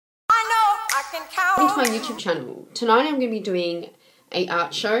Welcome to my YouTube channel. Tonight I'm going to be doing an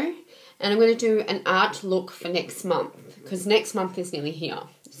art show, and I'm going to do an art look for next month because next month is nearly here.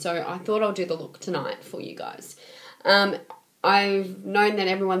 So I thought I'll do the look tonight for you guys. I've known that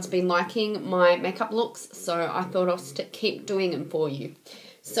everyone's been liking my makeup looks, so I thought I'll keep doing them for you.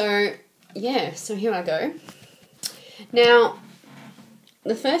 So yeah, so here I go. Now,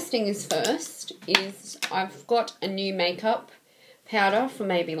 the first thing is I've got a new makeup powder from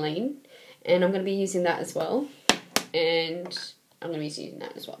Maybelline, and I'm going to be using that as well, and I'm going to be using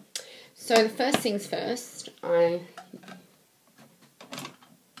that as well. So the first things first, I'm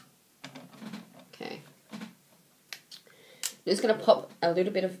just going to pop a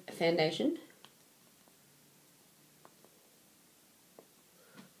little bit of foundation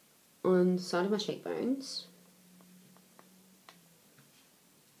on the side of my cheekbones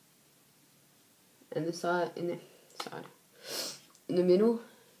and the side in the middle.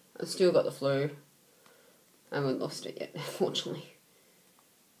 I've still got the flu. I haven't lost it yet, fortunately.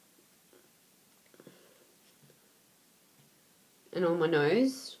 And on my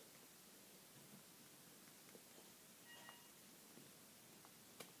nose.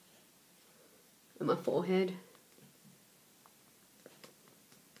 And my forehead.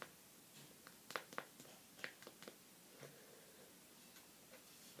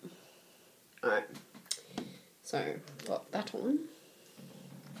 Alright. So, got that on.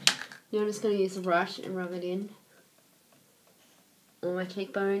 Now I'm just going to use a brush and rub it in on my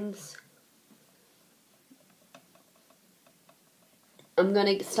cheekbones. I'm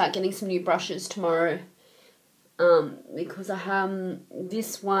going to start getting some new brushes tomorrow because I have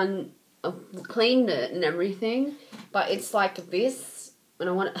this one, I've cleaned it and everything, but it's like this and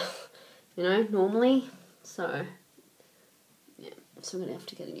I want it, you know, normally. So, yeah, so I'm going to have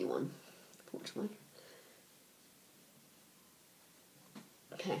to get a new one, unfortunately.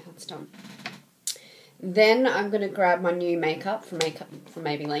 Okay, that's done. Then I'm going to grab my new makeup from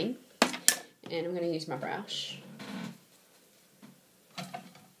Maybelline, and I'm going to use my brush.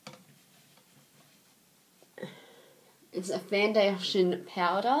 It's a foundation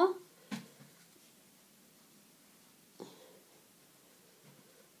powder.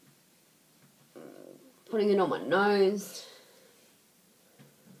 Putting it on my nose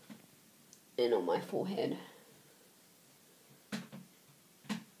and on my forehead.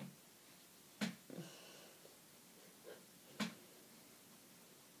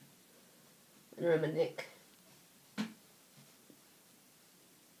 And around my neck.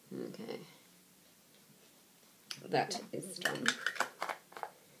 Okay. That is done.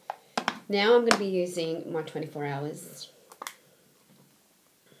 Now I'm going to be using my 24 Hours.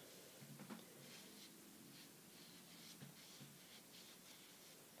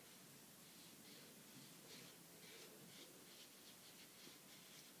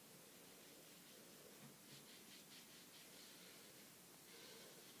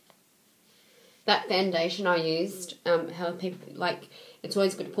 That foundation I used, how people, like, it's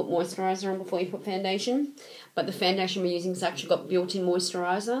always good to put moisturiser on before you put foundation, but the foundation we're using has actually got built-in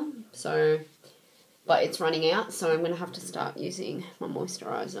moisturiser, so, but it's running out, so I'm going to have to start using my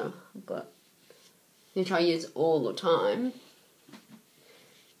moisturiser, which I use all the time,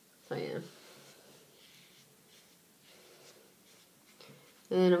 so yeah.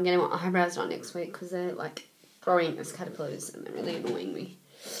 And I'm getting my eyebrows done next week, because they're, like, growing as caterpillars, and they're really annoying me.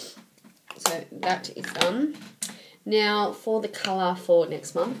 So that is done. Now for the colour for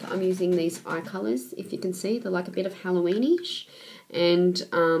next month, I'm using these eye colours. If you can see, they're like a bit of Halloweenish, and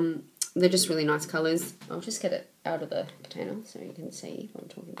they're just really nice colours. I'll just get it out of the container so you can see what I'm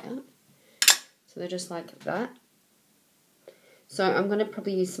talking about. So they're just like that. So I'm going to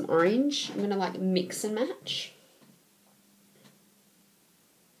probably use some orange. I'm going to like mix and match.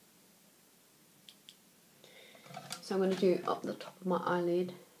 So I'm going to do up the top of my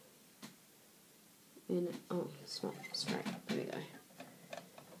eyelid. And, oh, it's not straight. There we go.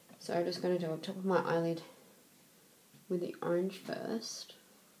 So I'm just going to do up top of my eyelid with the orange first.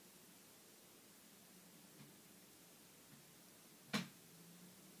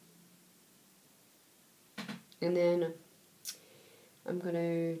 And then I'm going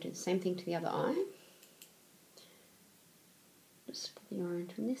to do the same thing to the other eye. Just put the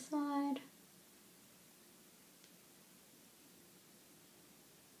orange on this side.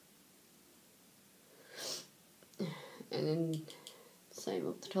 And then same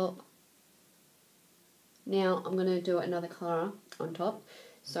up the top. Now I'm going to do another colour on top.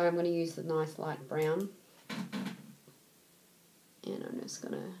 So I'm going to use the nice light brown. And I'm just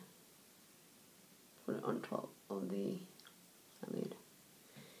going to put it on top of the lid.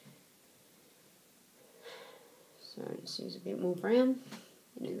 So just use a bit more brown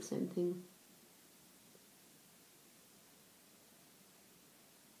and do the same thing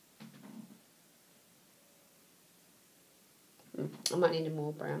I might need a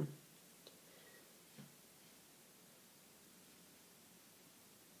more brown.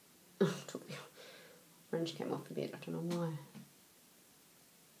 Orange came off a bit, I don't know why.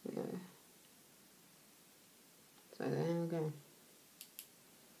 There we go. So there we go.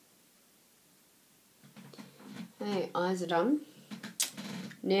 Hey, eyes are done.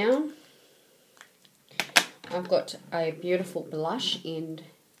 Now, I've got a beautiful blush in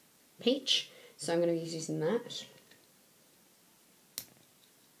peach, so I'm going to be using that.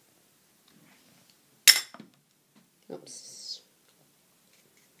 Oops.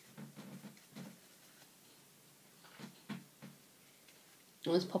 I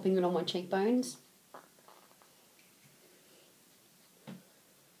was popping it on my cheekbones.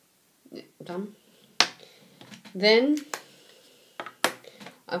 Yeah, done. Then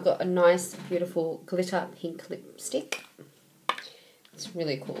I've got a nice, beautiful glitter pink lipstick. It's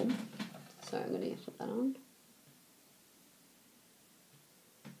really cool. So I'm going to put that on.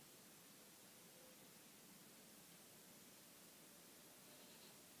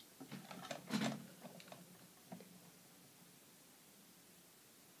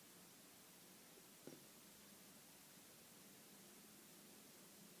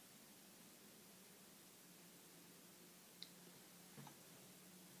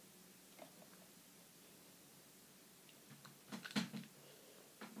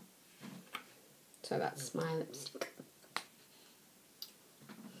 So that's my lipstick.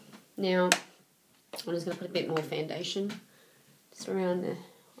 Now, I'm just going to put a bit more foundation just around the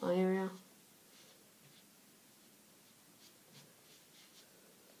eye area.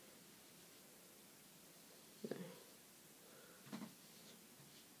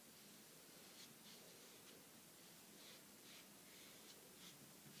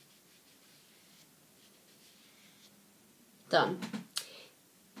 Done.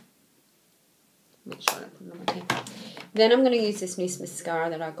 Make sure I don't put it on my paper. Then I'm going to use this new mascara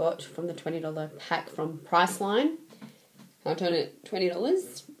that I got from the $20 pack from Priceline. I got it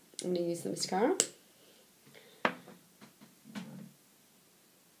 $20. I'm going to use the mascara.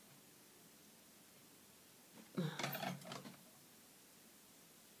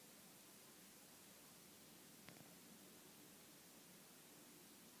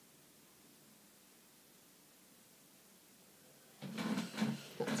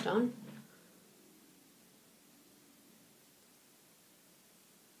 That's done.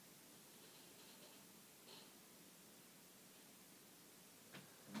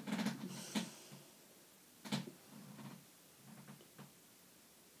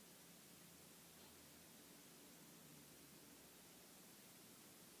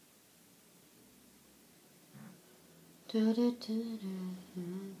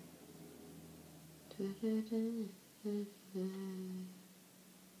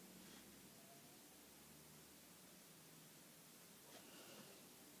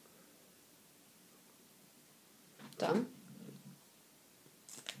 Done.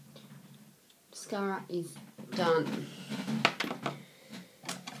 Mascara is done.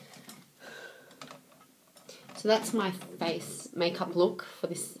 So that's my face makeup look for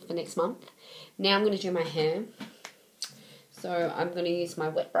next month. Now I'm going to do my hair. So I'm going to use my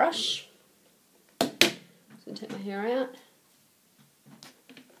wet brush. Just going to take my hair out.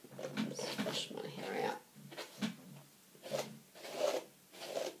 Just brush my hair out.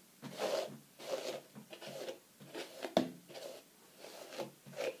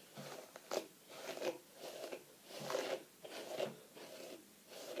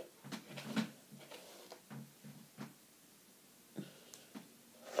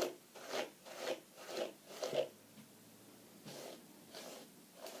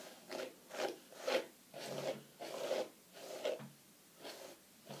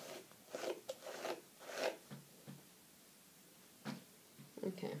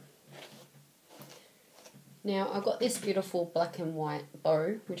 Okay. Now I've got this beautiful black and white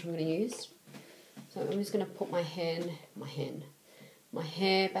bow, which I'm going to use. So I'm just going to put my hair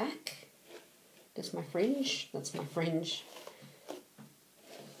back. That's my fringe. That's my fringe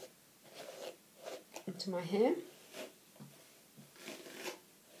into my hair.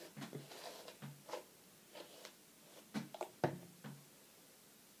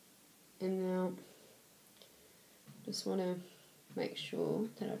 And now just want to make sure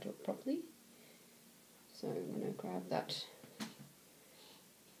that I do it properly. So I'm going to grab that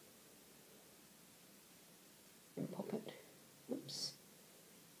and pop it. Oops.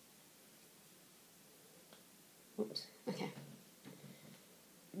 Oops. Okay.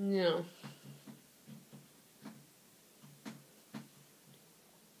 Now,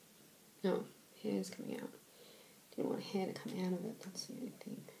 no, hair's coming out. Didn't want hair to come out of it, that's the only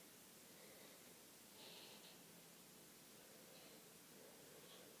thing.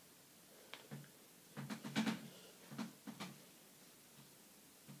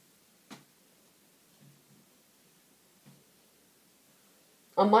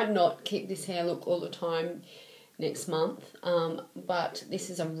 I might not keep this hair look all the time next month, but this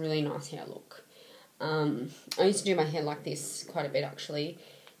is a really nice hair look. I used to do my hair like this quite a bit actually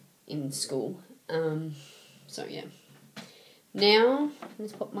in school. So yeah. Now,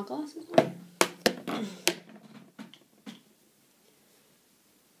 let's put my glasses on.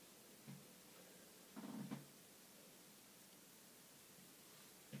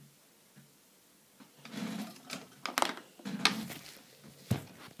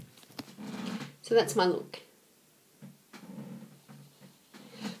 So that's my look.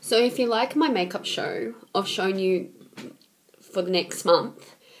 So if you like my makeup show I've shown you for the next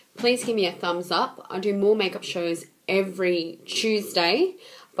month, please give me a thumbs up. I do more makeup shows every Tuesday,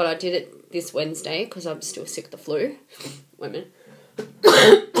 but I did it this Wednesday because I'm still sick of the flu. Wait a minute.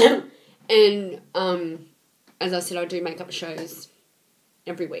 And as I said, I do makeup shows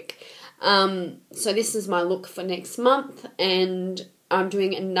every week. So this is my look for next month, and I'm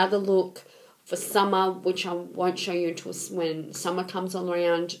doing another look for summer, which I won't show you until when summer comes on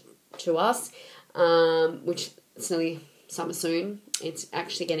around to us, which it's nearly summer soon. It's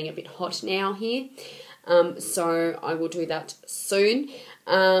actually getting a bit hot now here, so I will do that soon.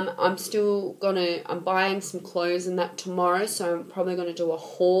 I'm buying some clothes and that tomorrow, so I'm probably going to do a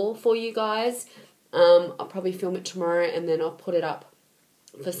haul for you guys. I'll probably film it tomorrow and then I'll put it up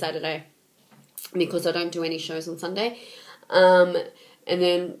for Saturday because I don't do any shows on Sunday. And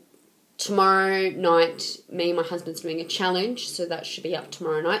then tomorrow night, me and my husband's doing a challenge, so that should be up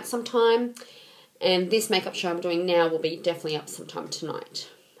tomorrow night sometime. And this makeup show I'm doing now will be definitely up sometime tonight,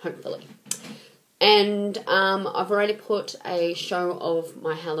 hopefully. And I've already put a show of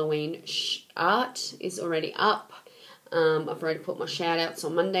my Halloween art is already up. I've already put my shout outs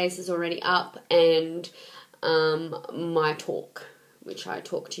on Mondays is already up, and my talk, which I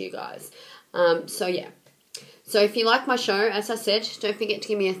talk to you guys. So yeah. So if you like my show, as I said, don't forget to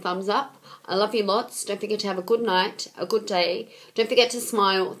give me a thumbs up. I love you lots. Don't forget to have a good night, a good day. Don't forget to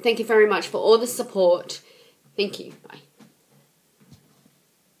smile. Thank you very much for all the support. Thank you. Bye.